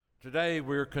Today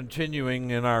we're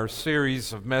continuing in our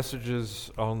series of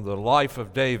messages on the life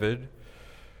of David.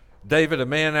 David, a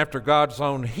man after God's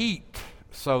own heat,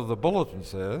 so the bulletin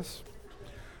says.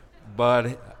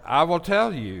 But I will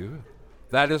tell you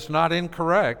that is not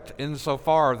incorrect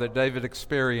insofar that David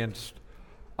experienced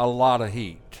a lot of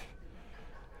heat.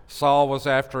 Saul was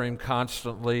after him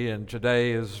constantly, and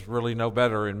today is really no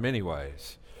better in many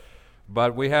ways.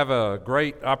 But we have a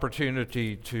great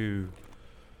opportunity to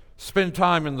spend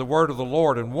time in the Word of the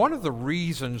Lord. And one of the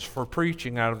reasons for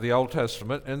preaching out of the Old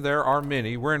Testament, and there are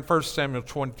many, we're in 1 Samuel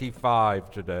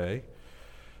 25 today,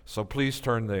 so please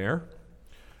turn there.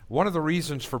 One of the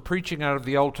reasons for preaching out of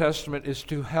the Old Testament is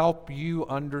to help you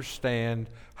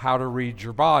understand how to read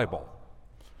your Bible.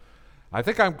 I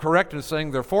think I'm correct in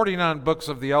saying there are 49 books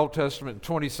of the Old Testament and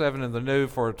 27 in the New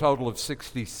for a total of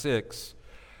 66.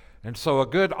 And so a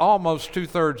good almost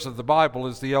two-thirds of the Bible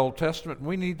is the Old Testament.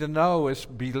 We need to know as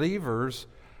believers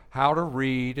how to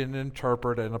read and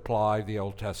interpret and apply the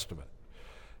Old Testament.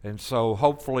 And so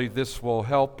hopefully this will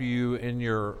help you in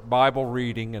your Bible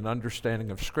reading and understanding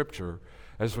of Scripture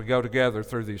as we go together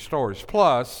through these stories.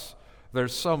 Plus,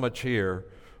 there's so much here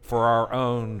for our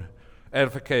own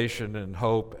edification and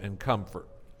hope and comfort.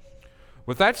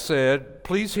 With that said,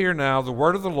 please hear now the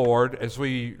word of the Lord as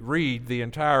we read the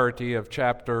entirety of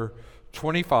chapter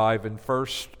 25 in 1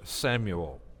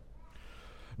 Samuel.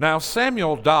 Now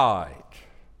Samuel died,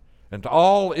 and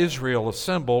all Israel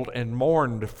assembled and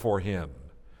mourned for him,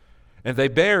 and they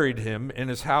buried him in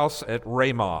his house at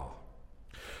Ramah.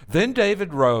 Then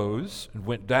David rose and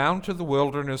went down to the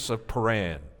wilderness of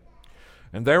Paran.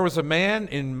 And there was a man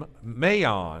in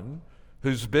Maon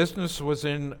whose business was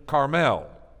in Carmel.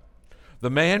 The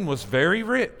man was very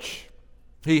rich.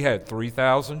 He had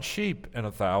 3,000 sheep and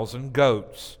 1,000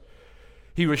 goats.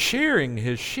 He was shearing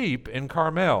his sheep in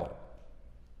Carmel.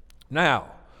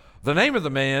 Now, the name of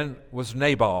the man was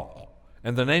Nabal,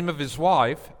 and the name of his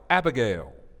wife,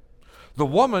 Abigail. The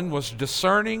woman was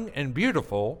discerning and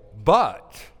beautiful,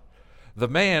 but the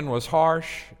man was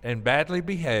harsh and badly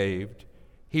behaved.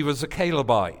 He was a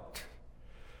Calebite.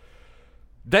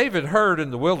 David heard in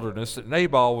the wilderness that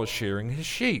Nabal was shearing his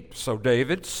sheep. So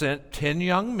David sent 10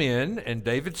 young men, and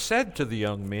David said to the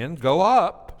young men, "Go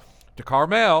up to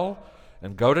Carmel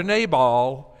and go to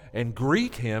Nabal and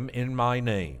greet him in my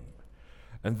name.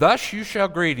 And thus you shall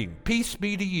greet him, peace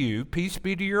be to you, peace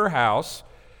be to your house,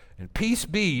 and peace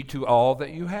be to all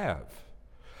that you have.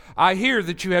 I hear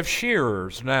that you have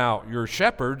shearers. Now your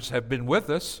shepherds have been with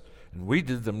us, and we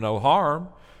did them no harm,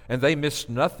 and they missed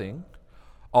nothing.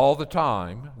 All the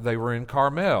time they were in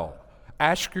Carmel.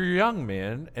 Ask your young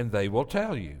men, and they will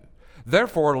tell you.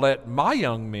 Therefore let my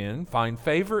young men find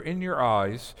favor in your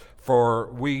eyes, for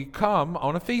we come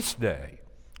on a feast day.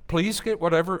 Please give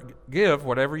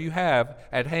whatever you have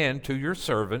at hand to your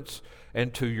servants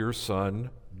and to your son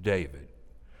David."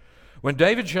 When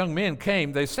David's young men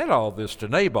came, they said all this to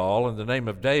Nabal in the name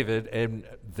of David, and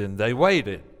then they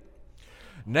waited.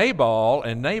 Nabal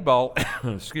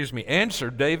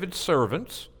answered David's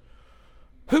servants,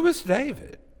 "Who is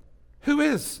David? Who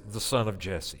is the son of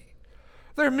Jesse?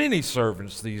 There are many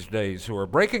servants these days who are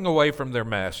breaking away from their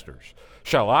masters.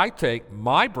 Shall I take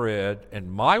my bread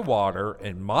and my water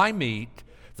and my meat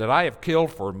that I have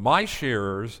killed for my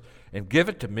shearers and give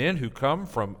it to men who come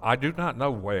from I do not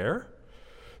know where?"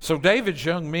 So David's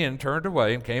young men turned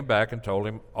away and came back and told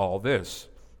him all this.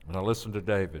 Now listen to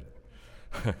David.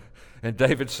 And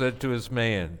David said to his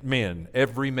men,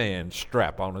 "Every man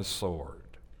strap on his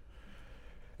sword."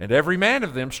 And every man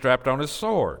of them strapped on his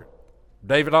sword.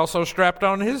 David also strapped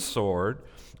on his sword,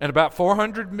 and about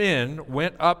 400 men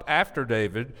went up after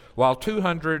David, while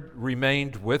 200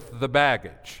 remained with the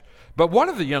baggage. But one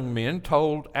of the young men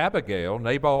told Abigail,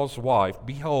 Nabal's wife,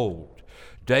 "Behold,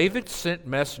 David sent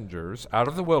messengers out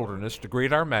of the wilderness to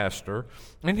greet our master,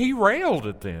 and he railed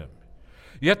at them.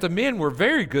 Yet the men were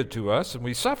very good to us, and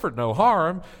we suffered no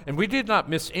harm, and we did not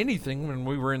miss anything when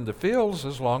we were in the fields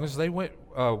as long as we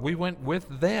went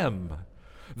with them.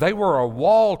 They were a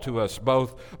wall to us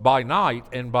both by night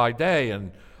and by day,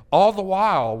 and all the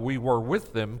while we were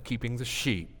with them keeping the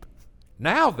sheep.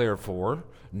 Now, therefore,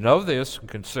 know this and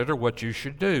consider what you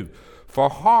should do. For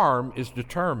harm is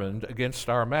determined against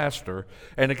our master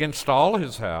and against all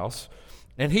his house,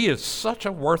 and he is such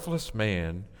a worthless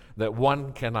man that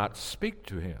one cannot speak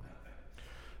to him."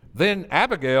 Then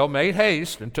Abigail made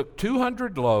haste and took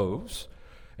 200 loaves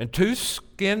and 2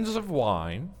 skins of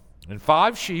wine and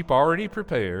 5 sheep already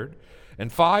prepared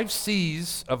and 5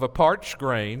 seahs of a parched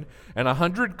grain and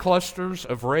 100 clusters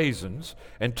of raisins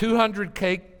and 200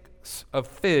 cakes of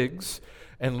figs,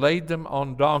 and laid them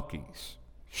on donkeys.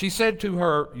 She said to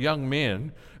her young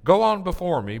men, "Go on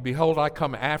before me. Behold, I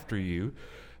come after you."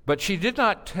 But she did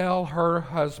not tell her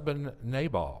husband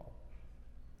Nabal.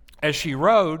 As she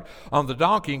rode on the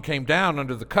donkey and came down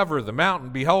under the cover of the mountain,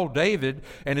 behold, David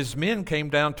and his men came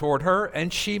down toward her,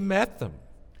 and she met them.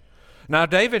 Now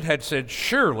David had said,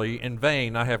 "Surely in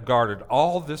vain I have guarded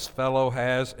all this fellow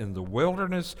has in the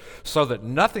wilderness, so that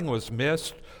nothing was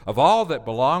missed of all that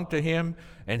belonged to him,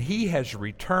 and he has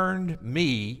returned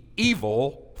me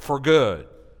evil for good.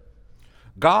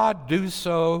 God do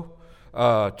so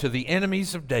to the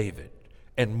enemies of David,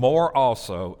 and more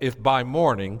also, if by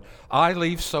morning I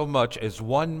leave so much as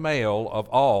one male of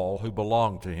all who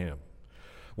belong to him."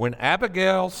 When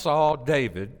Abigail saw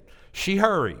David, she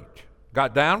hurried,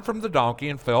 got down from the donkey,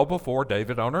 and fell before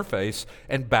David on her face,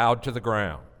 and bowed to the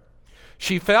ground.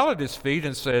 She fell at his feet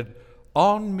and said,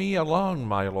 "On me alone,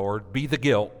 my lord, be the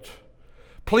guilt.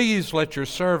 Please let your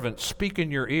servant speak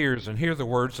in your ears and hear the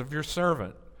words of your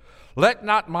servant. Let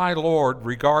not my lord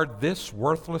regard this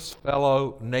worthless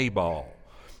fellow Nabal,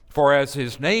 for as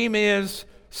his name is,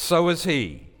 so is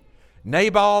he.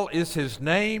 Nabal is his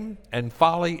name, and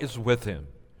folly is with him.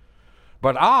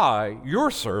 But I,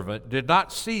 your servant, did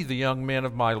not see the young men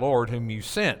of my lord whom you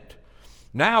sent.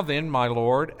 Now then, my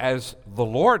lord, as the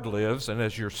Lord lives and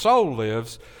as your soul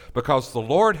lives, because the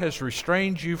Lord has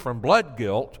restrained you from blood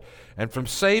guilt and from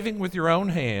saving with your own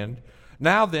hand,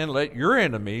 now then let your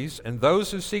enemies and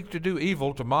those who seek to do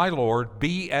evil to my lord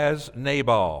be as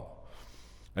Nabal.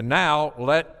 And now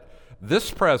let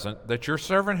this present that your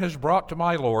servant has brought to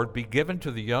my lord be given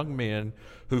to the young men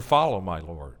who follow my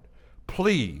lord.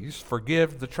 Please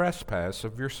forgive the trespass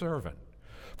of your servant.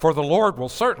 For the Lord will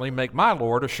certainly make my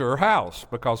lord a sure house,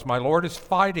 because my lord is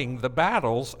fighting the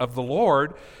battles of the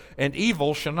Lord, and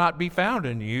evil shall not be found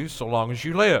in you so long as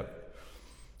you live.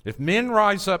 If men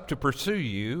rise up to pursue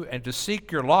you and to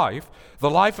seek your life, the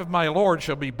life of my lord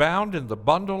shall be bound in the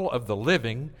bundle of the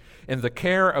living, in the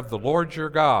care of the Lord your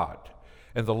God.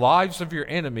 And the lives of your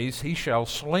enemies he shall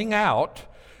sling out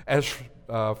as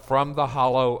from the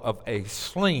hollow of a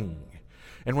sling.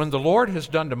 And when the Lord has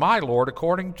done to my lord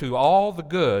according to all the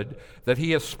good that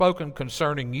he has spoken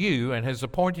concerning you, and has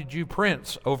appointed you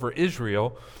prince over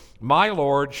Israel, my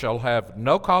lord shall have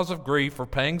no cause of grief or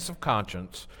pangs of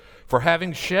conscience for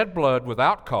having shed blood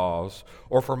without cause,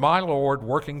 or for my lord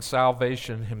working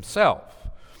salvation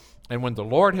himself. And when the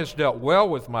Lord has dealt well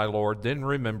with my lord, then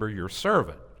remember your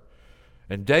servant."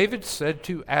 And David said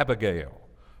to Abigail,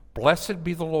 "Blessed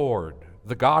be the Lord,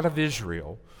 the God of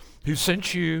Israel, who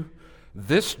sent you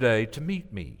this day to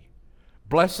meet me.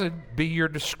 Blessed be your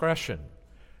discretion,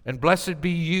 and blessed be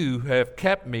you who have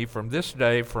kept me from this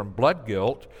day from blood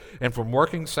guilt and from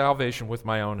working salvation with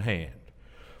my own hand.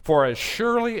 For as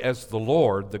surely as the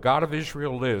Lord, the God of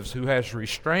Israel, lives, who has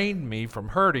restrained me from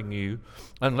hurting you,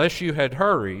 unless you had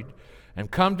hurried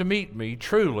and come to meet me,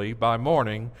 truly by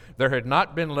morning there had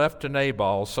not been left to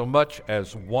Nabal so much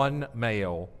as one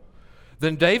male."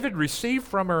 Then David received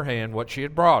from her hand what she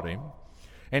had brought him,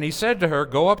 and he said to her,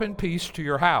 "Go up in peace to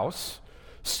your house.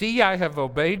 See, I have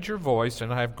obeyed your voice,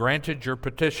 and I have granted your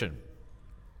petition."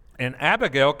 And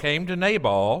Abigail came to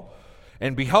Nabal,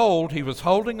 and behold, he was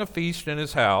holding a feast in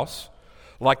his house,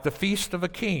 like the feast of a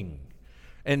king.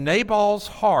 And Nabal's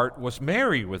heart was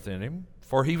merry within him,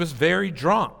 for he was very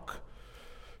drunk.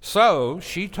 So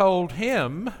she told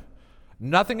him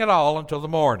nothing at all until the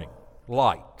morning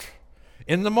light.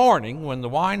 In the morning, when the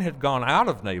wine had gone out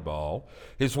of Nabal,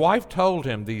 his wife told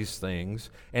him these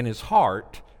things, and his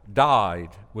heart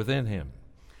died within him,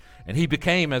 and he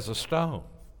became as a stone.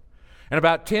 And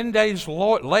about 10 days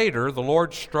later, the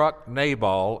Lord struck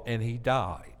Nabal, and he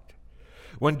died.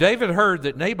 When David heard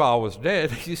that Nabal was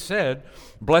dead, he said,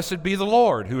 "Blessed be the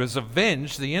Lord, who has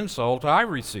avenged the insult I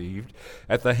received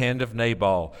at the hand of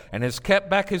Nabal, and has kept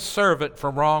back his servant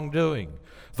from wrongdoing.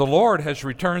 The Lord has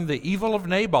returned the evil of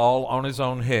Nabal on his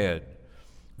own head."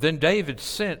 Then David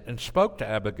sent and spoke to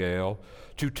Abigail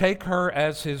to take her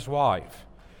as his wife.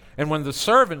 And when the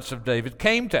servants of David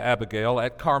came to Abigail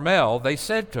at Carmel, they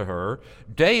said to her,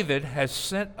 "David has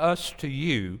sent us to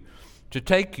you to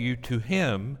take you to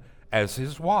him as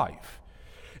his wife."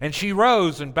 And she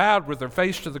rose and bowed with her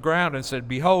face to the ground and said,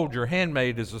 "Behold, your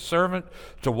handmaid is a servant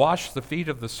to wash the feet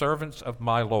of the servants of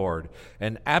my lord."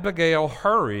 And Abigail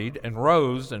hurried and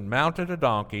rose and mounted a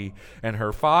donkey, and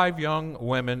her 5 young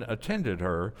women attended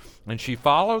her, and she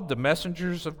followed the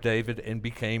messengers of David and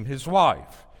became his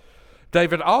wife.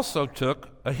 David also took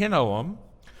Ahinoam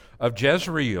of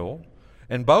Jezreel,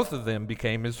 and both of them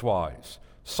became his wives.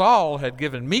 Saul had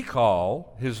given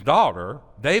Michal, his daughter,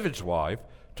 David's wife,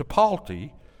 to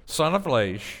Palti, son of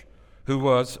Laish, who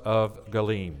was of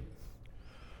Galim.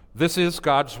 This is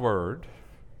God's Word,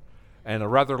 and a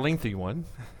rather lengthy one.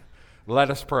 Let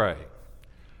us pray.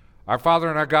 Our Father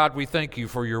and our God, we thank you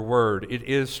for your Word. It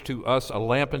is to us a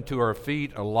lamp unto our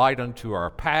feet, a light unto our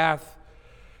path,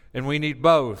 and we need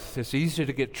both. It's easy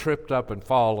to get tripped up and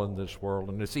fall in this world,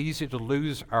 and it's easy to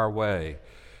lose our way.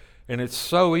 And it's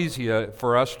so easy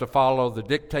for us to follow the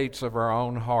dictates of our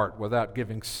own heart without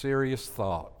giving serious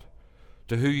thought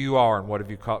to who you are and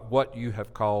what you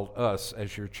have called us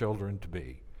as your children to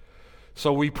be.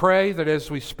 So we pray that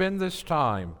as we spend this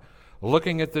time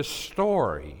looking at this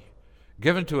story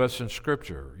given to us in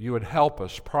Scripture, you would help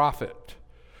us profit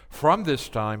from this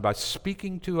time by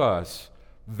speaking to us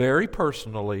very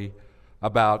personally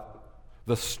about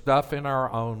the stuff in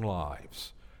our own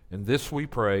lives. And this we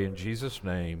pray in Jesus'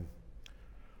 name.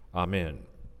 Amen.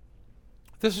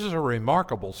 This is a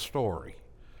remarkable story,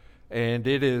 and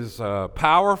it is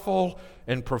powerful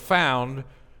and profound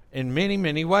in many,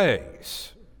 many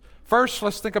ways. First,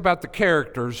 let's think about the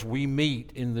characters we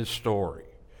meet in this story.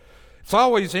 It's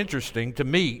always interesting to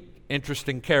meet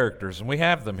interesting characters, and we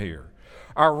have them here.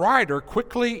 Our writer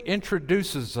quickly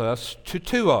introduces us to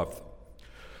two of them,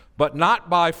 but not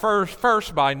by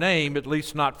first by name, at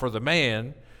least not for the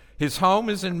man. His home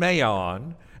is in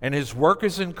Maon, and his work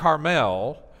is in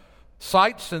Carmel,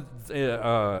 sites in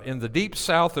the deep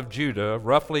south of Judah,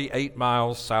 roughly 8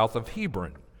 miles south of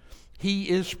Hebron. He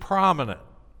is prominent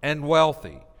and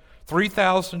wealthy.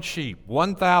 3,000 sheep,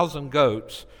 1,000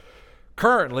 goats.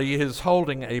 Currently, he is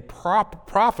holding a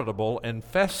profitable and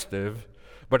festive,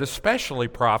 but especially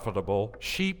profitable,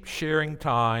 sheep shearing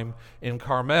time in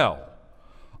Carmel.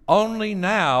 Only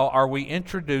now are we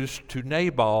introduced to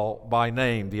Nabal by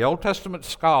name. The Old Testament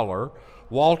scholar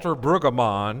Walter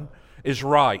Brueggemann is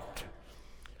right.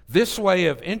 This way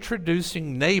of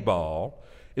introducing Nabal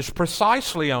is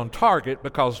precisely on target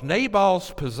because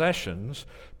Nabal's possessions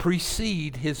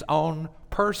precede his own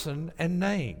person and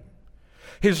name.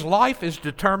 His life is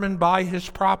determined by his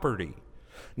property.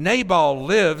 Nabal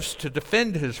lives to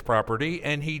defend his property,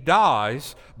 and he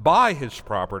dies by his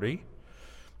property,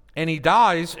 and he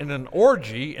dies in an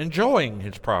orgy enjoying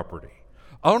his property.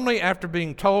 Only after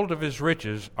being told of his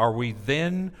riches are we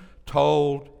then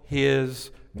told his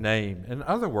name. In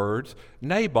other words,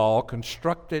 Nabal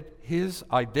constructed his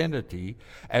identity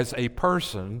as a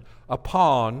person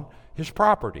upon his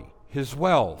property, his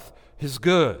wealth, his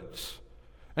goods.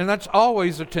 And that's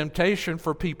always a temptation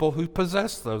for people who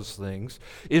possess those things,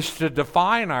 is to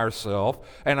define ourselves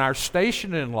and our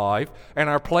station in life and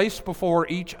our place before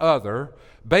each other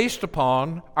based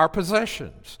upon our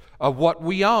possessions, of what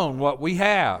we own, what we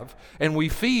have. And we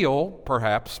feel,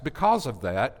 perhaps because of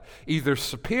that, either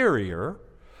superior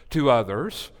to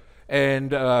others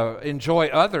and enjoy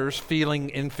others feeling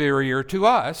inferior to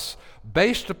us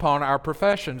based upon our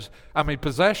possessions,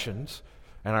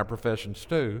 and our professions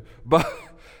too.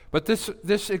 But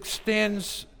this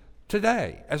extends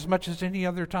today as much as any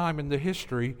other time in the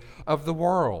history of the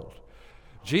world.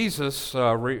 Jesus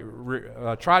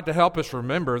tried to help us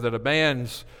remember that a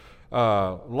man's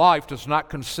life does not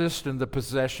consist in the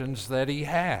possessions that he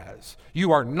has.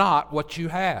 You are not what you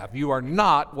have. You are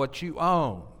not what you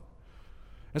own.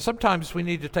 And sometimes we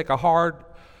need to take a hard,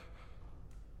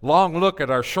 long look at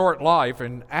our short life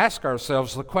and ask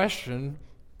ourselves the question,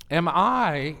 am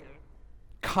I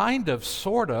kind of,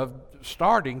 sort of,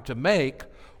 starting to make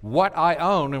what I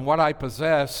own and what I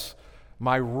possess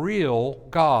my real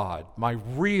God, my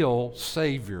real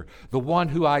Savior, the one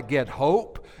who I get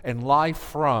hope and life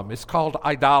from? It's called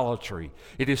idolatry.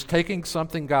 It is taking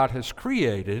something God has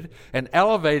created and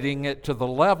elevating it to the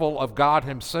level of God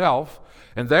Himself,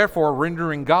 and therefore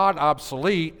rendering God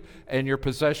obsolete, and your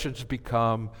possessions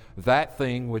become that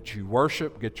thing which you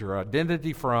worship, get your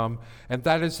identity from, and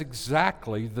that is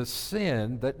exactly the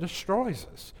sin that destroys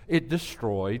us. It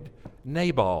destroyed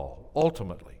Nabal,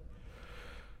 ultimately.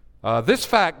 This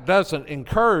fact doesn't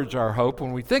encourage our hope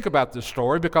when we think about this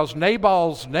story, because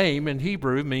Nabal's name in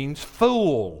Hebrew means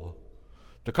fool.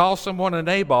 To call someone a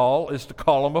Nabal is to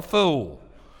call him a fool.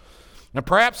 Now,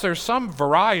 perhaps there's some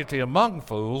variety among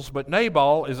fools, but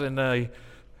Nabal is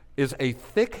a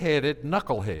thick-headed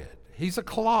knucklehead. He's a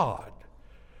clod.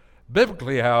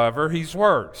 Biblically, however, he's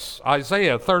worse.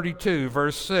 Isaiah 32,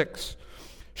 verse 6,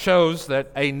 shows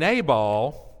that a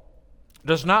Nabal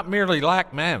does not merely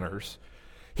lack manners,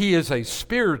 he is a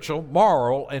spiritual,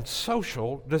 moral, and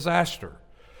social disaster.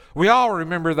 We all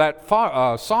remember that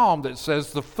psalm that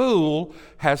says, the fool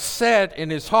has said in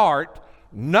his heart,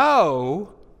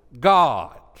 no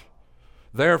God.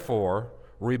 Therefore,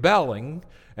 rebelling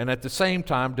and at the same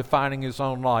time defining his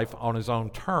own life on his own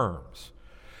terms.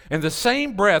 In the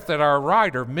same breath that our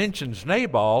writer mentions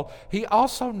Nabal, he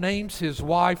also names his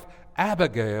wife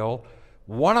Abigail,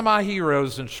 one of my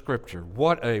heroes in Scripture.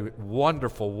 What a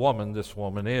wonderful woman this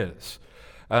woman is.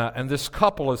 And this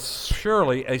couple is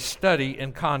surely a study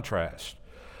in contrast.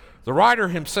 The writer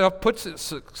himself puts it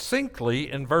succinctly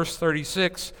in verse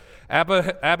 36,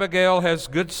 Abigail has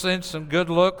good sense and good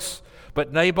looks,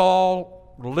 but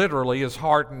Nabal literally is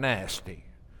hard and nasty.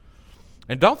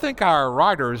 And don't think our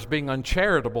writer is being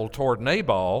uncharitable toward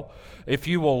Nabal. If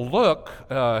you will look,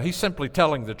 he's simply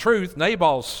telling the truth.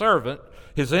 Nabal's servant,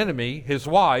 his enemy, his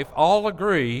wife, all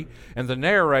agree, and the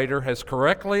narrator has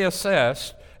correctly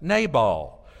assessed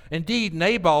Nabal. Indeed,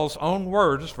 Nabal's own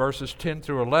words, verses 10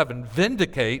 through 11,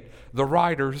 vindicate the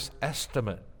writer's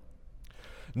estimate.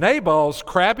 Nabal's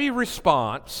crabby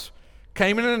response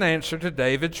came in an answer to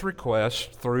David's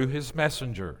request through his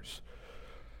messengers.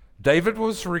 David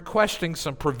was requesting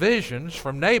some provisions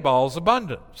from Nabal's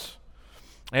abundance.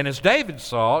 And as David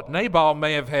saw it, Nabal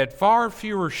may have had far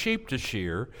fewer sheep to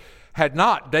shear had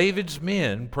not David's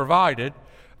men provided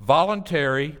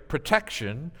voluntary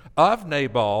protection of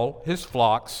Nabal, his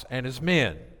flocks, and his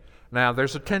men. Now,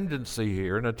 there's a tendency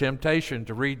here and a temptation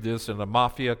to read this in a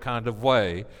mafia kind of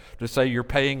way, to say you're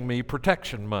paying me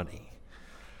protection money.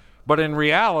 But in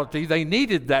reality, they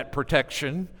needed that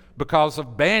protection because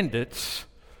of bandits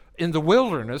in the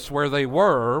wilderness where they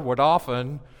would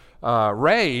often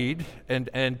raid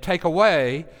and take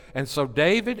away. And so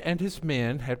David and his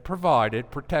men had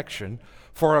provided protection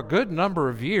for a good number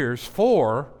of years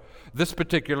for this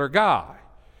particular guy.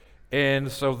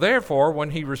 And so therefore,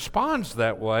 when he responds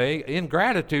that way,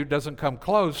 ingratitude doesn't come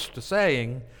close to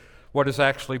saying what is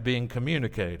actually being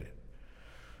communicated.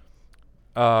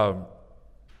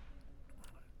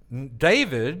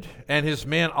 David and his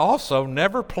men also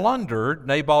never plundered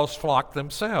Nabal's flock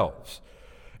themselves.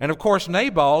 And of course,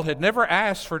 Nabal had never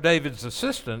asked for David's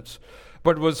assistance,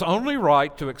 but it was only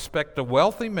right to expect a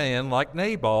wealthy man like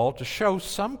Nabal to show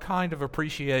some kind of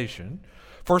appreciation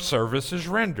for services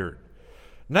rendered.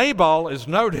 Nabal, as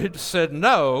noted, said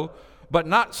no, but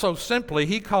not so simply.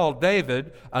 He called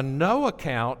David a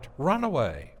no-account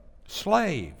runaway,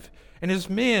 slave, and his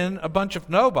men a bunch of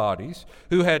nobodies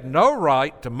who had no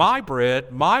right to my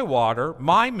bread, my water,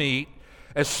 my meat,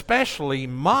 especially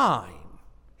mine,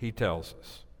 he tells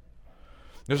us.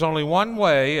 There's only one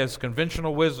way, as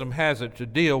conventional wisdom has it, to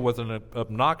deal with an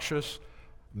obnoxious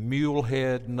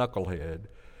mulehead knucklehead,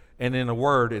 and in a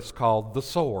word, it's called the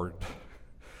sword.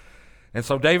 And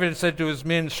so David said to his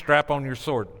men, strap on your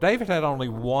sword. David had only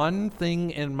one thing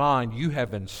in mind. You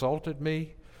have insulted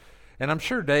me. And I'm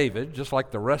sure David, just like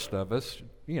the rest of us,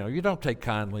 you don't take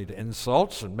kindly to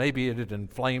insults, and maybe it had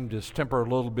inflamed his temper a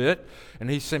little bit, and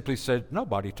he simply said,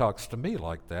 nobody talks to me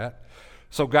like that.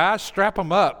 So guys, strap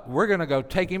him up. We're going to go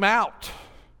take him out.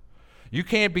 You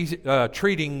can't be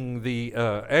treating the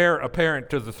heir apparent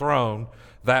to the throne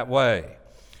that way.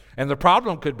 And the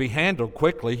problem could be handled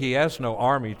quickly. He has no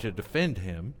army to defend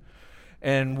him.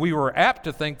 And we were apt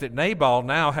to think that Nabal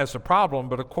now has a problem,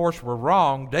 but of course we're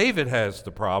wrong. David has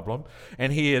the problem,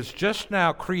 and he has just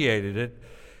now created it.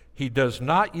 He does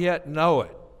not yet know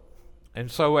it.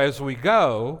 And so as we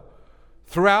go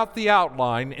throughout the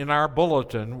outline in our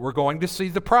bulletin, we're going to see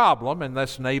the problem, and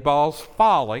that's Nabal's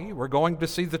folly. We're going to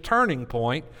see the turning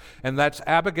point, and that's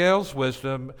Abigail's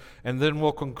wisdom. And then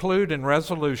we'll conclude in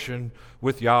resolution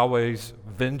with Yahweh's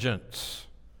vengeance.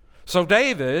 So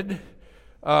David,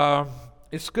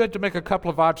 it's good to make a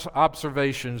couple of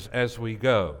observations as we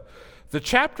go. The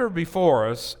chapter before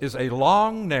us is a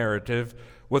long narrative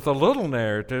with a little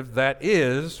narrative that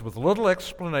is, with little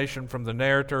explanation from the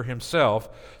narrator himself.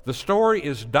 The story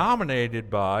is dominated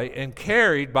by and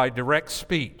carried by direct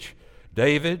speech.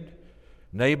 David,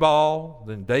 Nabal,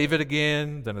 then David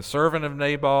again, then a servant of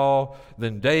Nabal,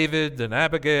 then David, then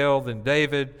Abigail, then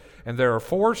David. And there are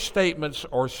 4 statements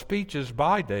or speeches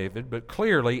by David, but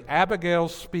clearly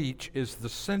Abigail's speech is the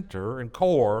center and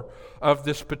core of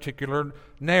this particular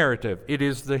narrative. It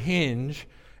is the hinge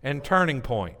and turning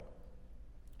point.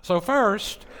 So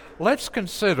first, let's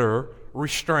consider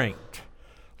restraint.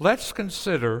 Let's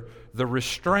consider the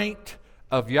restraint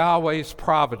of Yahweh's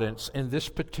providence in this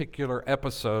particular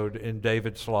episode in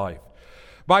David's life.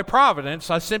 By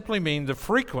providence, I simply mean the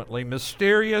frequently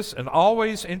mysterious and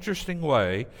always interesting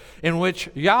way in which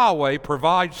Yahweh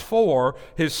provides for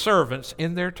his servants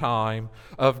in their time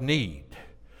of need.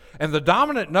 And the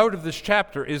dominant note of this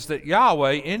chapter is that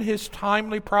Yahweh, in his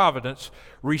timely providence,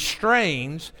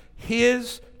 restrains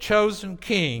his chosen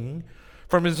king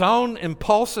from his own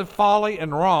impulsive folly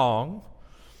and wrong,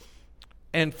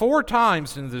 And 4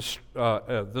 times in this,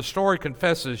 the story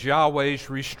confesses Yahweh's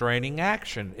restraining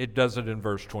action. It does it in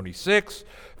verse 26,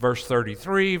 verse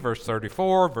 33, verse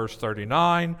 34, verse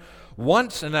 39,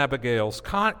 once in Abigail's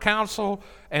counsel,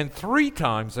 and 3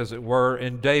 times, as it were,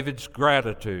 in David's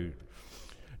gratitude.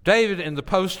 David, in the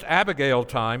post-Abigail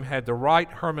time, had the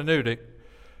right hermeneutic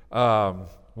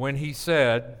when he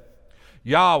said,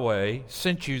 Yahweh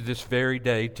sent you this very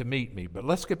day to meet me. But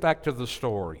let's get back to the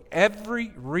story.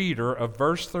 Every reader of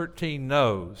verse 13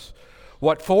 knows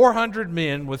what 400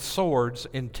 men with swords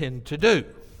intend to do.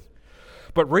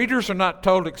 But readers are not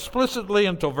told explicitly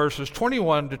until verses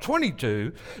 21 to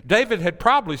 22. David had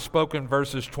probably spoken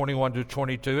verses 21 to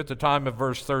 22 at the time of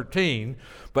verse 13,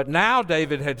 but now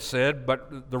David had said,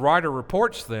 but the writer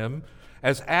reports them,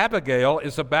 as Abigail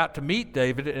is about to meet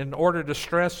David in order to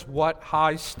stress what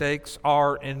high stakes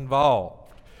are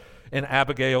involved in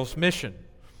Abigail's mission.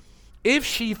 If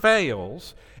she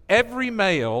fails, every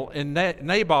male in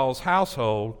Nabal's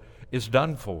household is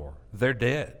done for. They're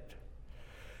dead.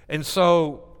 And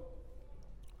so,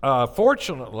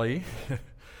 fortunately,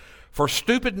 for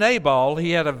stupid Nabal,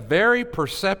 he had a very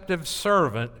perceptive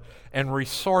servant and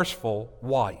resourceful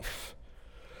wife.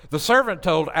 The servant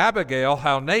told Abigail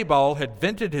how Nabal had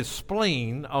vented his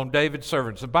spleen on David's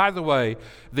servants. And by the way,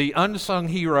 the unsung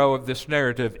hero of this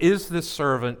narrative is this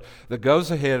servant that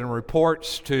goes ahead and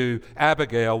reports to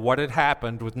Abigail what had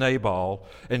happened with Nabal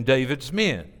and David's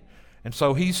men. And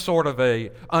so he's sort of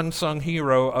a unsung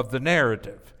hero of the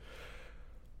narrative.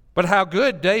 But how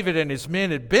good David and his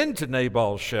men had been to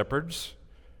Nabal's shepherds,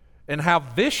 and how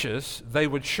vicious they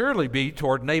would surely be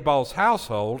toward Nabal's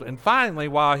household. And finally,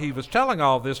 while he was telling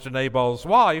all this to Nabal's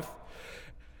wife,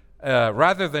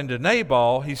 rather than to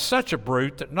Nabal, he's such a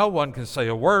brute that no one can say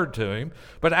a word to him.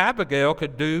 But Abigail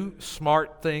could do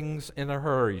smart things in a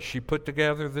hurry. She put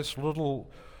together this little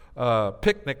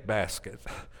picnic basket,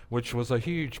 which was a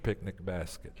huge picnic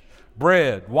basket.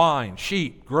 Bread, wine,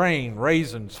 sheep, grain,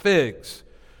 raisins, figs.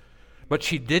 But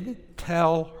she didn't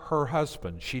tell her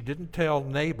husband. She didn't tell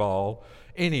Nabal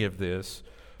any of this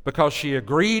because she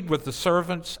agreed with the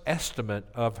servant's estimate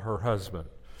of her husband.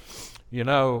 You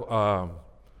know,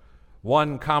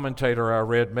 one commentator I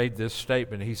read made this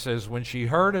statement. He says, when she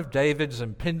heard of David's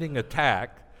impending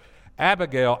attack,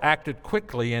 Abigail acted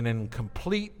quickly and in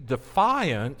complete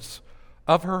defiance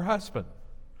of her husband.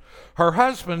 Her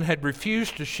husband had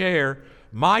refused to share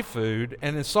my food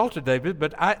and insulted David,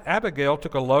 but Abigail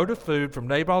took a load of food from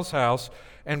Nabal's house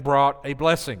and brought a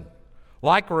blessing.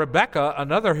 Like Rebekah,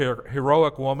 another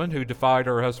heroic woman who defied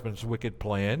her husband's wicked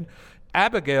plan,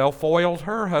 Abigail foiled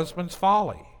her husband's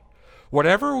folly.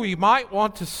 Whatever we might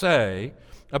want to say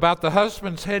about the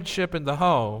husband's headship in the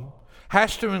home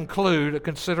has to include a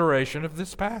consideration of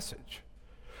this passage.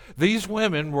 These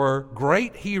women were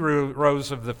great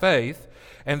heroes of the faith,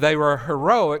 and they were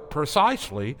heroic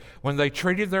precisely when they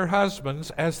treated their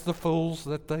husbands as the fools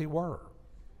that they were.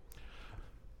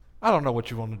 I don't know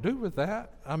what you want to do with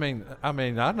that. I mean,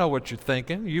 I know what you're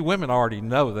thinking. You women already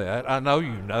know that. I know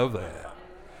you know that.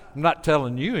 I'm not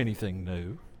telling you anything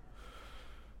new.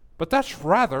 But that's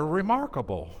rather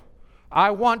remarkable.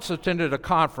 I once attended a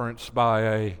conference by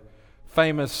a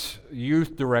famous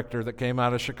youth director that came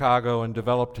out of Chicago and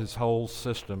developed his whole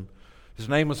system. His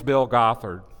name was Bill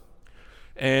Gothard.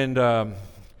 And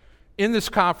in this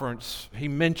conference, he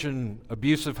mentioned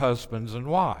abusive husbands and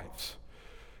wives,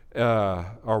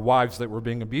 or wives that were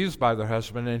being abused by their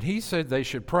husband. And he said they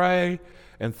should pray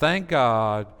and thank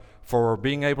God for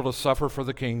being able to suffer for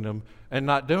the kingdom and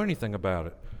not do anything about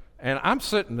it. And I'm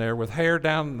sitting there with hair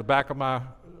down the back of my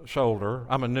shoulder.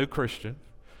 I'm a new Christian.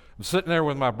 I'm sitting there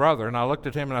with my brother, and I looked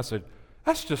at him and I said,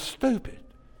 that's just stupid.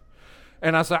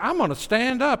 And I said, I'm going to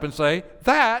stand up and say,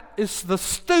 that is the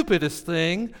stupidest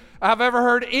thing I've ever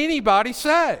heard anybody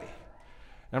say.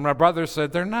 And my brother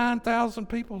said, there are 9,000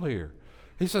 people here.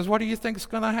 He says, what do you think is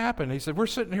going to happen? He said, we're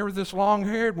sitting here with this long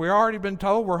hair, and we've already been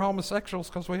told we're homosexuals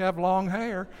because we have long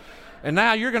hair. And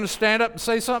now you're going to stand up and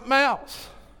say something else.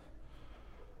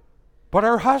 But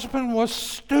her husband was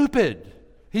stupid.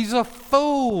 He's a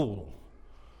fool.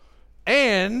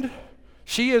 And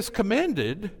she is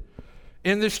commended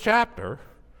in this chapter,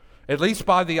 at least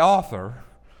by the author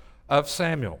of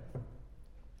Samuel.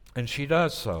 And she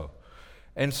does so.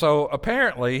 And so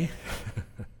apparently,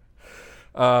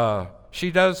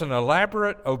 she does an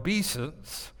elaborate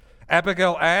obeisance.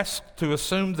 Abigail asked to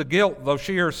assume the guilt, though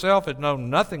she herself had known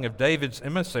nothing of David's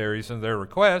emissaries and their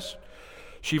request.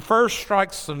 She first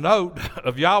strikes the note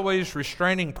of Yahweh's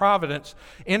restraining providence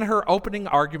in her opening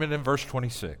argument in verse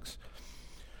 26.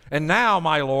 And now,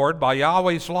 my Lord, by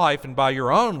Yahweh's life and by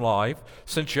your own life,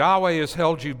 since Yahweh has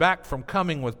held you back from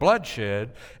coming with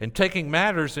bloodshed and taking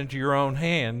matters into your own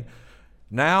hand,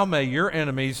 now may your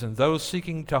enemies and those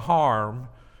seeking to harm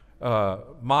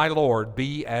my Lord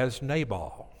be as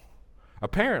Nabal.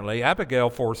 Apparently, Abigail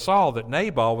foresaw that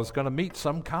Nabal was going to meet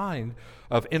some kind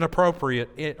of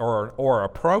inappropriate or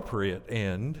appropriate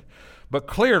end, but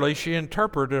clearly she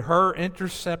interpreted her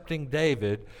intercepting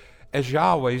David as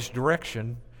Yahweh's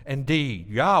direction. Indeed,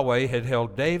 Yahweh had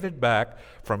held David back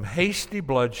from hasty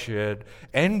bloodshed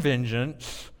and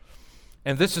vengeance.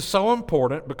 And this is so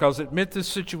important because it meant this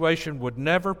situation would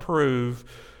never prove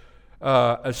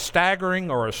a staggering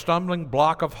or a stumbling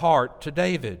block of heart to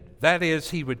David. That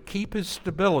is, he would keep his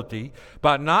stability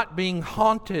by not being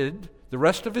haunted the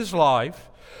rest of his life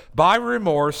by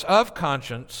remorse of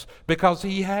conscience because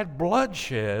he had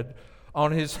bloodshed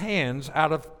on his hands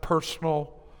out of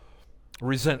personal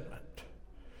resentment.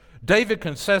 David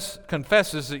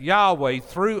confesses that Yahweh,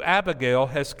 through Abigail,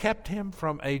 has kept him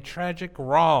from a tragic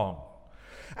wrong.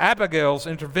 Abigail's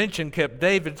intervention kept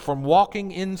David from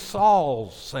walking in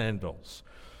Saul's sandals,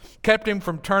 kept him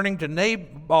from turning to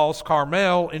Nabal's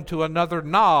Carmel into another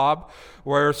Nob,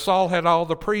 where Saul had all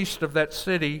the priests of that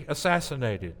city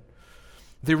assassinated.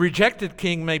 The rejected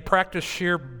king may practice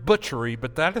sheer butchery,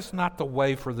 but that is not the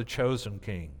way for the chosen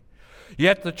king.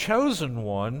 Yet the chosen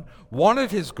one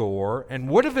wanted his gore and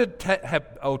would have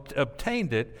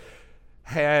obtained it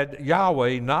had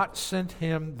Yahweh not sent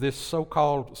him this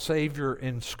so-called Savior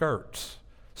in skirts.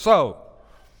 So,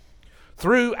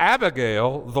 through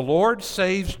Abigail, the Lord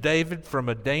saves David from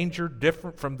a danger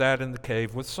different from that in the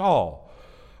cave with Saul,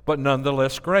 but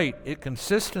nonetheless great. It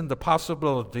consists in the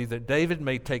possibility that David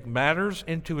may take matters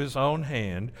into his own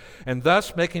hand and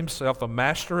thus make himself a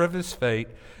master of his fate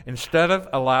instead of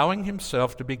allowing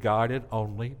himself to be guided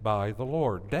only by the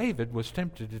Lord. David was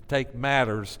tempted to take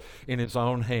matters in his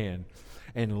own hand.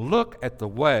 And look at the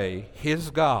way his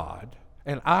God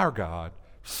and our God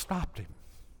stopped him.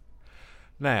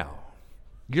 Now,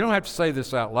 you don't have to say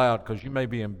this out loud because you may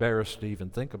be embarrassed to even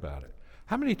think about it.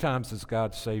 How many times has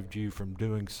God saved you from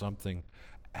doing something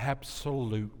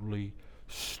absolutely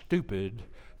stupid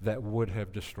that would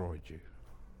have destroyed you?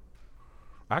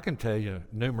 I can tell you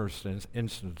numerous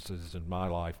instances in my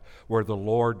life where the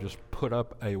Lord just put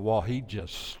up a wall. He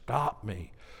just stopped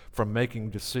me from making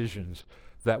decisions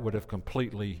that would have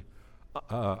completely,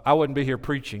 I wouldn't be here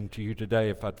preaching to you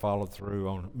today if I'd followed through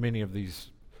on many of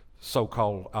these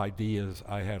so-called ideas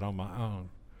I had on my own.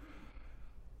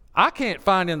 I can't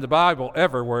find in the Bible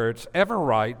ever where it's ever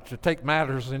right to take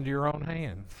matters into your own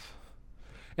hands.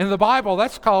 In the Bible,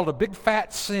 that's called a big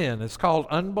fat sin. It's called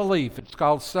unbelief. It's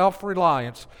called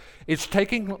self-reliance. It's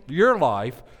taking your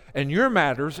life and your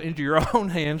matters into your own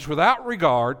hands without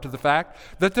regard to the fact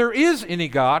that there is any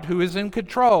God who is in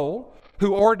control,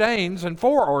 who ordains and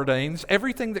foreordains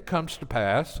everything that comes to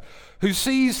pass, who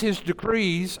sees his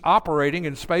decrees operating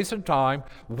in space and time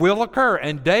will occur.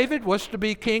 And David was to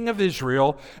be king of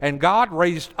Israel, and God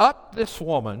raised up this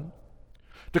woman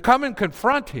to come and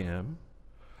confront him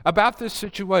about this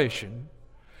situation.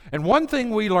 And one thing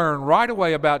we learn right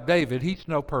away about David, he's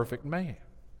no perfect man.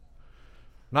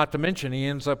 Not to mention he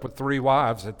ends up with 3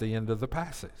 wives at the end of the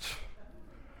passage.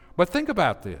 But think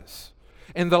about this.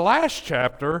 In the last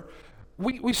chapter,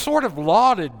 we sort of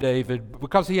lauded David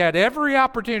because he had every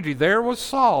opportunity. There was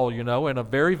Saul, in a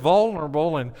very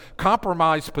vulnerable and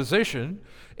compromised position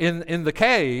in the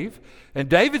cave. And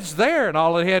David's there, and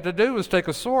all he had to do was take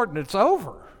a sword, and it's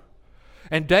over.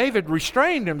 And David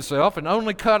restrained himself and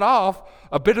only cut off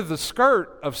a bit of the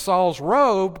skirt of Saul's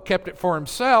robe, kept it for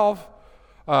himself,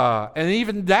 and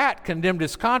even that condemned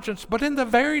his conscience. But in the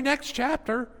very next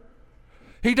chapter,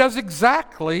 he does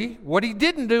exactly what he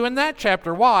didn't do in that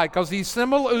chapter. Why? Because he's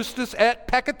simul ustus et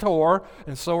peccator,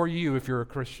 and so are you if you're a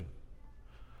Christian.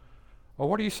 Well,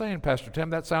 what are you saying, Pastor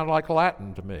Tim? That sounded like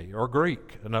Latin to me, or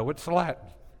Greek. No, it's Latin.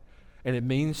 And it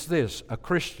means this: a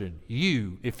Christian,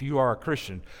 you, if you are a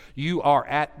Christian, you are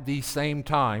at the same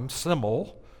time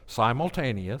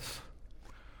simultaneous,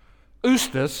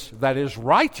 ustus, that is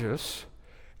righteous,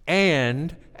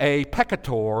 and a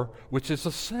peccator, which is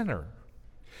a sinner.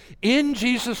 In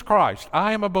Jesus Christ,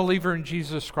 I am a believer in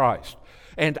Jesus Christ,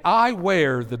 and I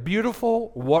wear the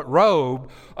beautiful robe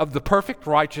of the perfect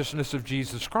righteousness of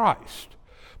Jesus Christ.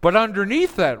 But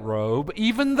underneath that robe,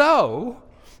 even though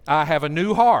I have a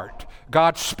new heart,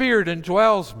 God's Spirit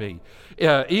indwells me,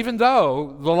 even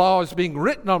though the law is being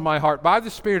written on my heart by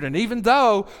the Spirit, and even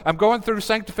though I'm going through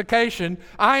sanctification,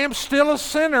 I am still a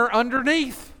sinner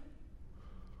underneath.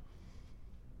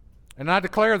 And I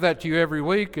declare that to you every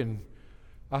week, and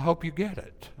I hope you get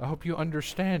it. I hope you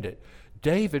understand it.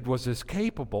 David was as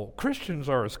capable, Christians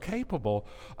are as capable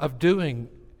of doing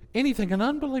anything an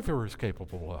unbeliever is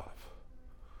capable of,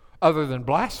 other than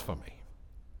blasphemy.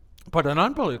 But an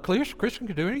unbeliever, Christian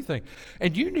can do anything.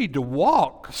 And you need to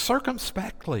walk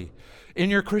circumspectly in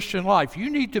your Christian life. You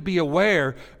need to be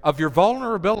aware of your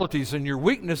vulnerabilities and your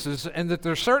weaknesses, and that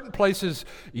there are certain places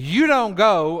you don't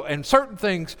go and certain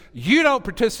things you don't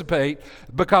participate,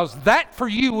 because that for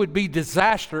you would be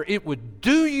disaster. It would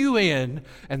do you in,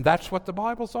 and that's what the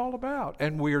Bible's all about.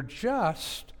 And we're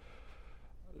just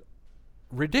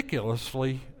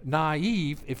ridiculously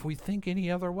naive if we think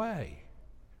any other way.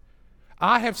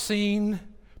 I have seen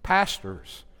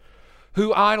pastors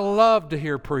who I love to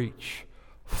hear preach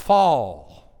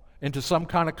fall into some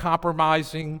kind of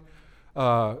compromising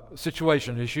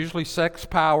situation. It's usually sex,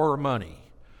 power, or money.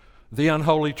 The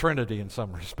unholy trinity in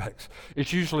some respects.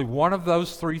 It's usually one of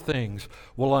those three things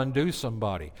will undo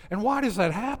somebody. And why does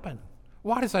that happen?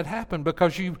 Why does that happen?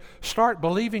 Because you start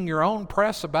believing your own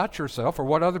press about yourself or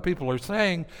what other people are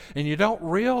saying, and you don't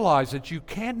realize that you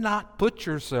cannot put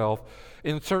yourself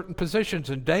in certain positions.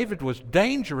 And David was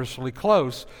dangerously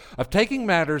close of taking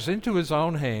matters into his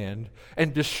own hand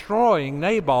and destroying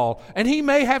Nabal. And he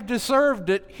may have deserved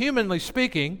it, humanly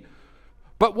speaking,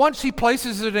 but once he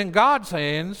places it in God's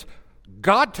hands,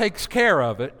 God takes care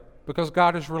of it, because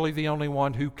God is really the only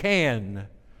one who can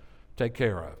take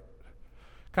care of it.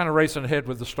 Kind of racing ahead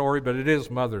with the story, but it is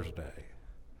Mother's Day.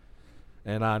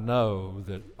 And I know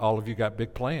that all of you got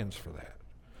big plans for that.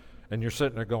 And you're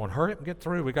sitting there going, hurry up and get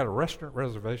through. We got a restaurant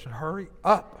reservation. Hurry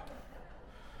up.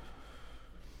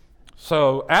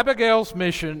 So Abigail's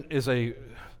mission is a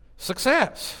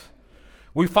success.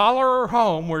 We follow her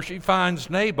home, where she finds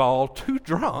Nabal too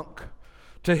drunk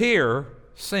to hear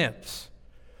sense.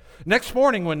 Next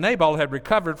morning, when Nabal had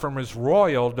recovered from his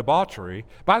royal debauchery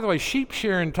 — by the way, sheep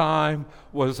shearing time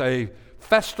was a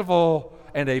festival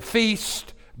and a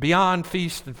feast beyond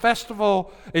feast and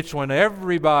festival. It's when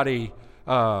everybody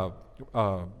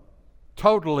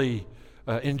totally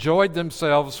enjoyed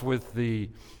themselves with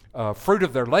the fruit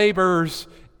of their labors,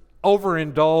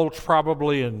 overindulged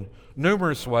probably in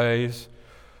numerous ways,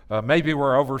 maybe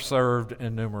were overserved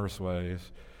in numerous ways.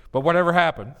 But whatever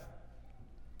happened,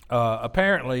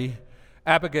 apparently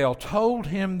Abigail told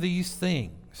him these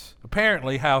things.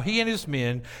 Apparently how he and his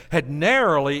men had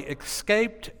narrowly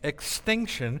escaped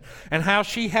extinction and how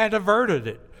she had averted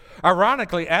it.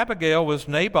 Ironically, Abigail was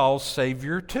Nabal's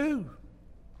savior too.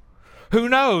 Who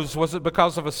knows, was it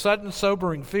because of a sudden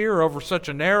sobering fear over such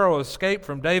a narrow escape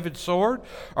from David's sword?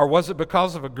 Or was it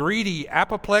because of a greedy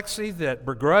apoplexy that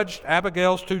begrudged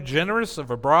Abigail's too generous of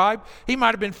a bribe? He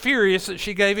might have been furious that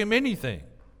she gave him anything.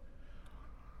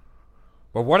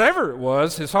 But whatever it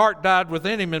was, his heart died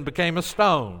within him and became a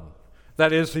stone.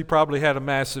 That is, he probably had a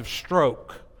massive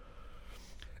stroke.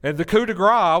 And the coup de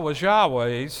grace was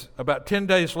Yahweh's. About 10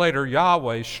 days later,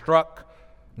 Yahweh struck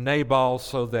Nabal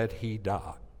so that he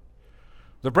died.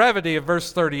 The brevity of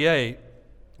verse 38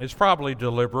 is probably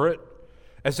deliberate,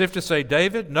 as if to say,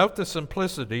 David, note the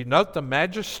simplicity, note the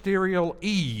magisterial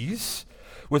ease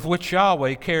with which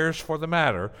Yahweh cares for the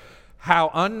matter.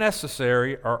 How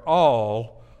unnecessary are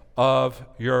all of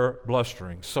your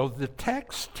blustering. So the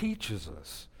text teaches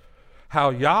us how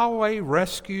Yahweh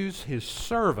rescues his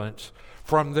servants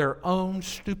from their own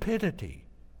stupidity,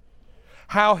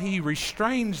 how he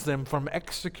restrains them from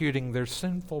executing their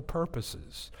sinful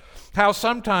purposes, how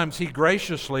sometimes he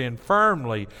graciously and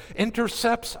firmly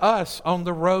intercepts us on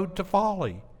the road to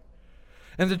folly.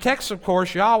 In the text, of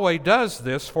course, Yahweh does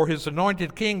this for his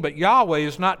anointed king, but Yahweh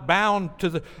is not bound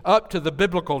up to the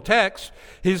biblical text.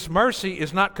 His mercy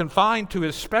is not confined to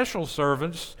his special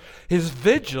servants. His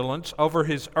vigilance over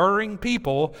his erring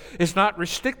people is not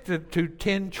restricted to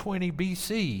 1020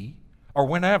 BC or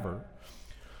whenever.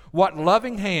 What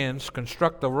loving hands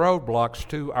construct the roadblocks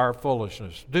to our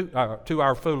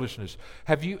foolishness?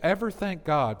 Have you ever thanked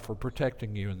God for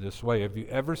protecting you in this way? Have you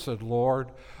ever said,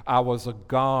 Lord, I was a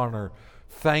goner.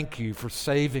 Thank you for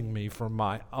saving me from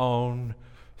my own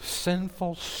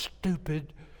sinful,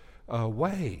 stupid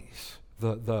ways.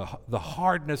 The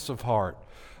hardness of heart,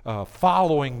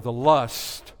 following the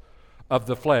lust of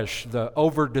the flesh, the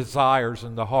over desires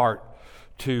in the heart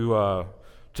to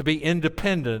be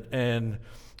independent and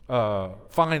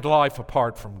find life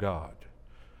apart from God.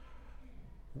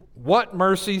 What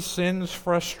mercy sends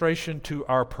frustration to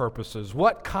our purposes?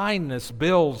 What kindness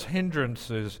builds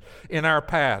hindrances in our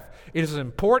path? It is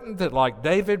important that, like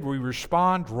David, we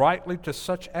respond rightly to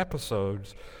such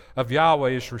episodes of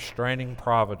Yahweh's restraining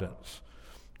providence.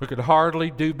 We could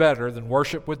hardly do better than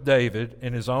worship with David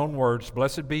in his own words,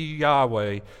 "Blessed be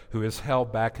Yahweh, who has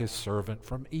held back his servant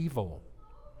from evil."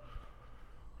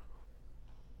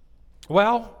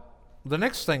 Well, the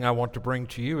next thing I want to bring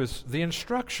to you is the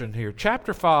instruction here.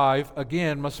 Chapter 5,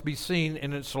 again, must be seen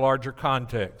in its larger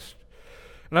context.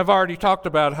 And I've already talked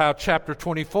about how chapter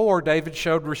 24, David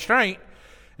showed restraint.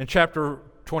 In chapter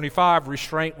 25,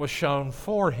 restraint was shown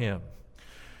for him.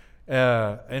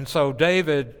 And so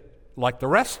David, like the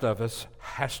rest of us,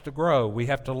 has to grow. We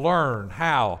have to learn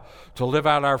how to live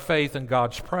out our faith in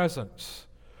God's presence.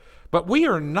 But we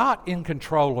are not in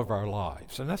control of our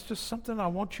lives. And that's just something I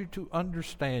want you to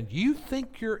understand. You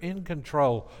think you're in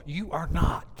control. You are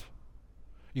not.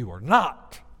 You are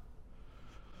not.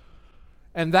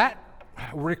 And that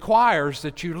requires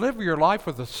that you live your life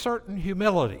with a certain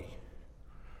humility.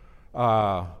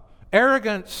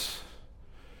 Arrogance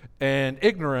and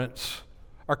ignorance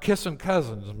are kissing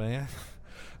cousins, man.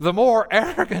 The more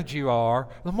arrogant you are,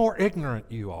 the more ignorant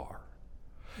you are.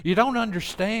 You don't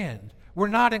understand.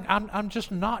 I'm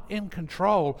just not in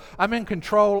control. I'm in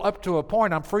control up to a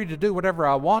point. I'm free to do whatever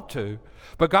I want to.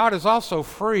 But God is also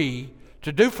free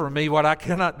to do for me what I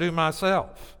cannot do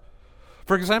myself.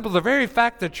 For example, the very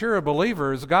fact that you're a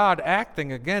believer is God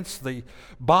acting against the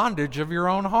bondage of your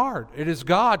own heart. It is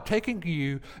God taking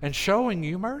you and showing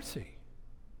you mercy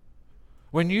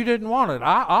when you didn't want it.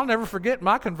 I'll never forget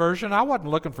my conversion. I wasn't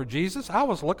looking for Jesus. I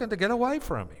was looking to get away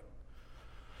from him.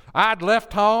 I'd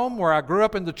left home where I grew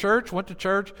up in the church, went to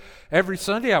church every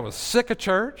Sunday. I was sick of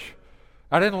church.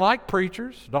 I didn't like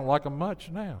preachers. Don't like them much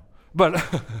now. But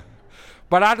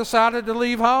I decided to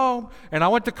leave home, and I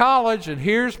went to college, and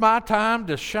here's my time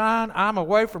to shine. I'm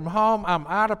away from home. I'm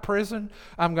out of prison.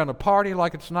 I'm going to party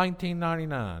like it's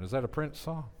 1999. Is that a Prince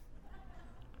song?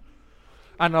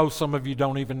 I know some of you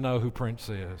don't even know who Prince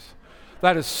is.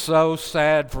 That is so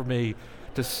sad for me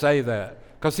to say that,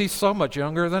 because he's so much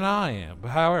younger than I am.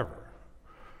 But however,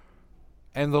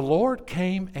 and the Lord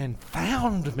came and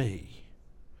found me.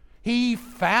 He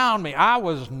found me. I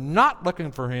was not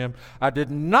looking for him. I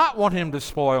did not want him to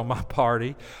spoil my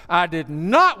party. I did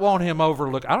not want him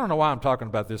overlooked. I don't know why I'm talking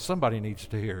about this. Somebody needs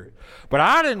to hear it. But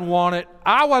I didn't want it.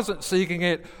 I wasn't seeking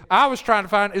it. I was trying to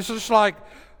find it. It's just like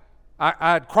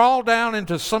I'd crawled down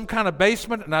into some kind of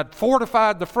basement, and I'd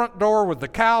fortified the front door with the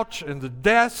couch and the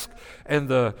desk and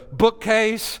the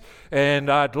bookcase, and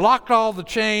I'd locked all the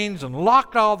chains and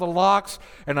locked all the locks,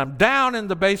 and I'm down in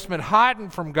the basement hiding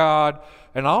from God,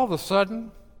 and all of a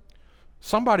sudden,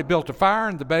 somebody built a fire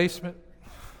in the basement,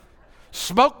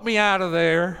 smoked me out of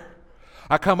there.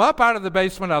 I come up out of the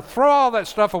basement, I throw all that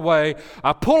stuff away,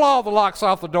 I pull all the locks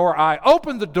off the door, I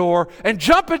open the door, and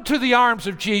jump into the arms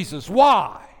of Jesus.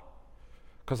 Why?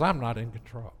 Because I'm not in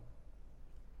control.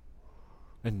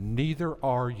 And neither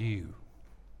are you.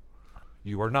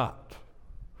 You are not.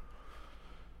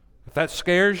 If that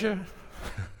scares you,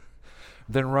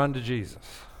 then run to Jesus.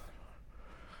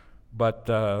 But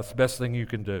it's the best thing you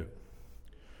can do.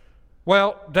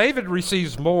 Well, David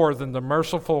receives more than the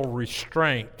merciful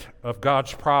restraint of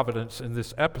God's providence in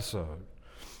this episode.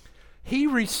 He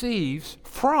receives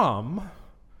from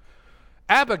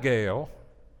Abigail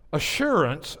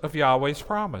assurance of Yahweh's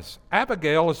promise.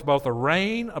 Abigail is both a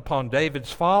rain upon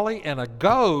David's folly and a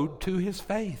goad to his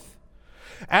faith.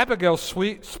 Abigail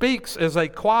speaks as a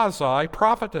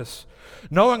quasi-prophetess,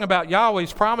 knowing about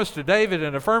Yahweh's promise to David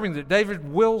and affirming that David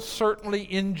will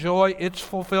certainly enjoy its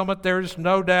fulfillment. There is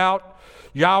no doubt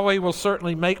Yahweh will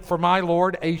certainly make for my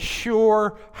Lord a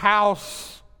sure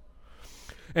house,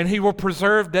 and he will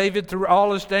preserve David through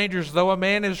all his dangers. Though a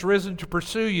man is risen to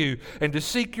pursue you and to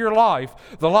seek your life,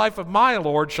 the life of my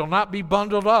Lord shall not be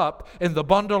bundled up in the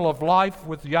bundle of life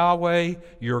with Yahweh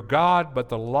your God, but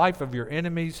the life of your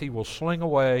enemies he will sling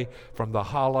away from the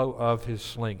hollow of his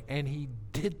sling. And he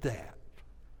did that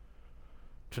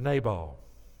to Nabal.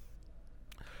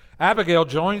 Abigail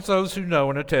joins those who know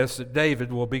and attest that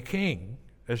David will be king,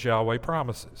 as Yahweh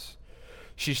promises.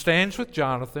 She stands with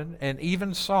Jonathan and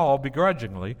even Saul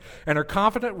begrudgingly, and her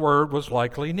confident word was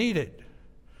likely needed.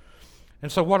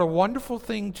 And so what a wonderful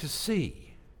thing to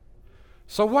see.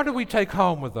 So what do we take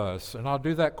home with us? And I'll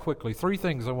do that quickly. 3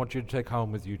 things I want you to take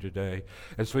home with you today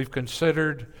as we've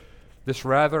considered this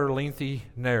rather lengthy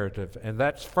narrative. And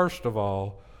that's, first of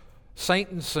all, saint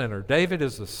and sinner. David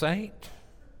is a saint,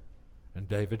 and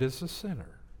David is a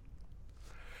sinner.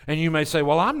 And you may say,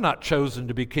 well, I'm not chosen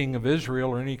to be king of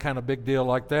Israel or any kind of big deal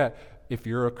like that. If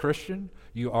you're a Christian,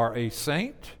 you are a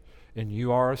saint and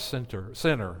you are a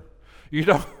sinner. You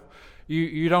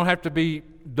don't have to be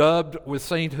dubbed with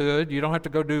sainthood. You don't have to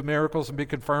go do miracles and be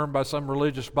confirmed by some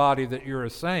religious body that you're a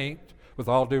saint, with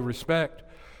all due respect.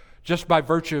 Just by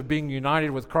virtue of being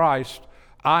united with Christ,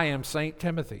 I am Saint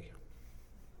Timothy.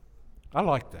 I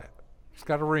like that. It's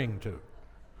got a ring to it.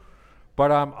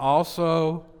 But I'm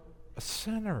also a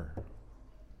sinner.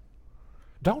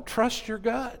 Don't trust your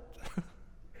gut.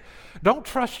 Don't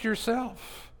trust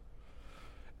yourself.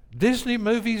 Disney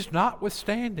movies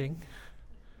notwithstanding,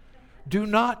 do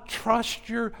not trust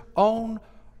your own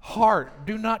heart.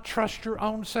 Do not trust your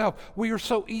own self. We are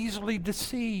so easily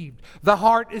deceived. The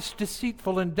heart is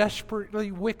deceitful and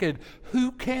desperately wicked.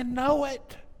 Who can know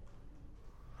it?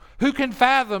 Who can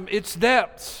fathom its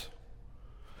depths?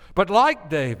 But like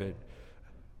David,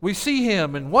 we see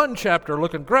him in one chapter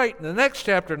looking great, and the next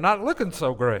chapter not looking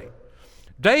so great.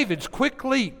 David's quick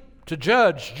leap to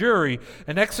judge, jury,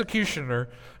 and executioner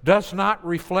does not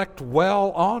reflect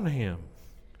well on him.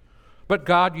 But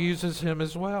God uses him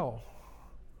as well.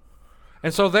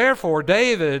 And so therefore,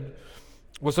 David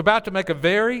was about to make a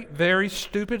very, very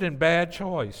stupid and bad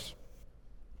choice.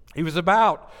 He was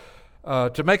about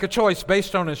to make a choice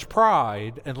based on his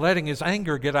pride and letting his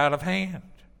anger get out of hand.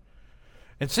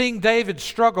 And seeing David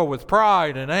struggle with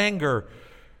pride and anger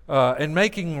and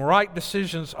making right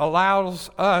decisions allows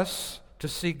us to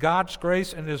see God's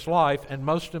grace in his life, and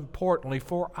most importantly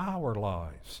for our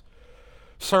lives,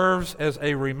 serves as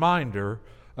a reminder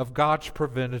of God's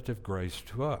preventative grace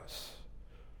to us.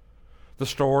 The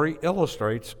story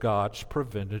illustrates God's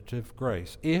preventative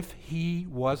grace. If he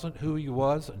wasn't who he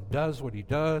was and does what he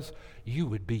does, you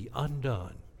would be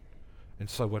undone. And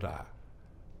so would I.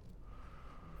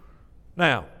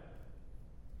 Now,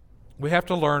 we have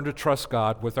to learn to trust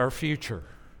God with our future.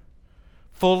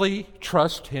 Fully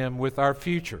trust him with our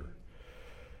future.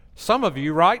 Some of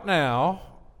you right now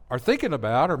are thinking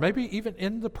about, or maybe even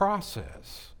in the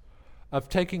process, of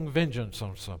taking vengeance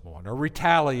on someone or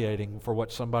retaliating for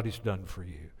what somebody's done for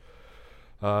you.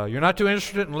 You're not too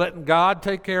interested in letting God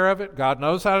take care of it. God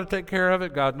knows how to take care of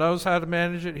it. God knows how to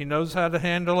manage it. He knows how to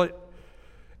handle it.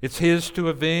 It's his to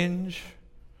avenge.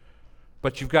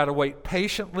 But you've got to wait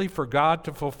patiently for God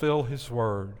to fulfill his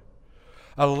word.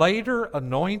 A later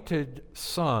anointed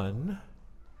son,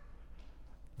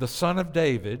 the son of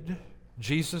David,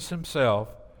 Jesus himself,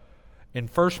 in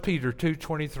 1 Peter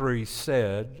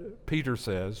 2:23 Peter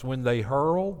says, when they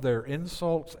hurled their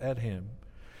insults at him,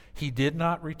 he did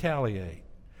not retaliate.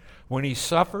 When he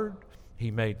suffered, he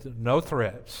made no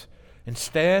threats.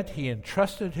 Instead, he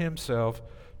entrusted himself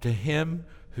to him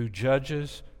who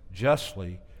judges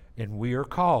justly, and we are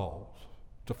called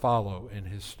to follow in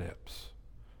his steps.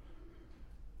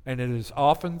 And it is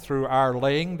often through our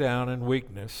laying down in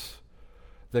weakness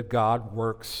that God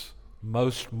works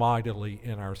most mightily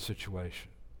in our situation.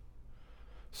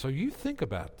 So you think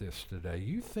about this today.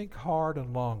 You think hard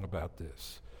and long about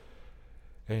this.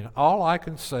 And all I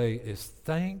can say is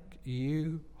thank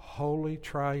you, Holy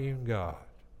Triune God,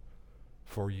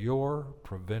 for your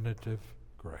preventative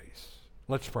grace.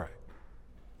 Let's pray.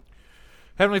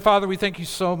 Heavenly Father, we thank you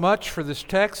so much for this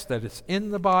text, that it's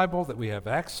in the Bible, that we have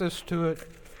access to it,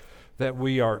 that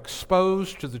we are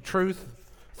exposed to the truth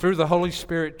through the Holy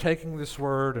Spirit taking this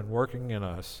word and working in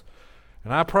us.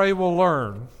 And I pray we'll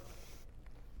learn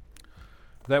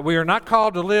that we are not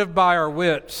called to live by our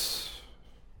wits,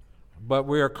 but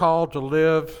we are called to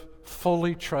live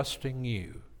fully trusting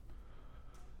you.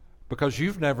 Because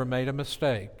you've never made a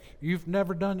mistake. You've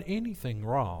never done anything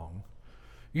wrong.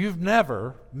 You've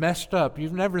never messed up.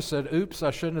 You've never said, oops,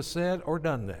 I shouldn't have said or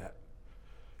done that.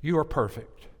 You are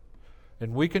perfect.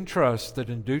 And we can trust that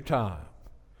in due time,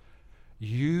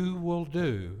 you will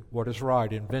do what is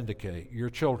right and vindicate your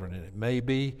children. And it may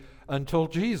be until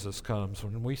Jesus comes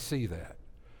when we see that.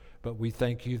 But we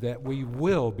thank you that we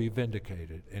will be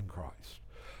vindicated in Christ.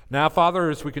 Now, Father,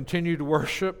 as we continue to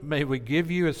worship, may we give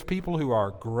you as people who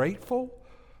are grateful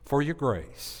for your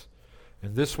grace.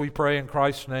 And this we pray in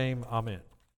Christ's name. Amen.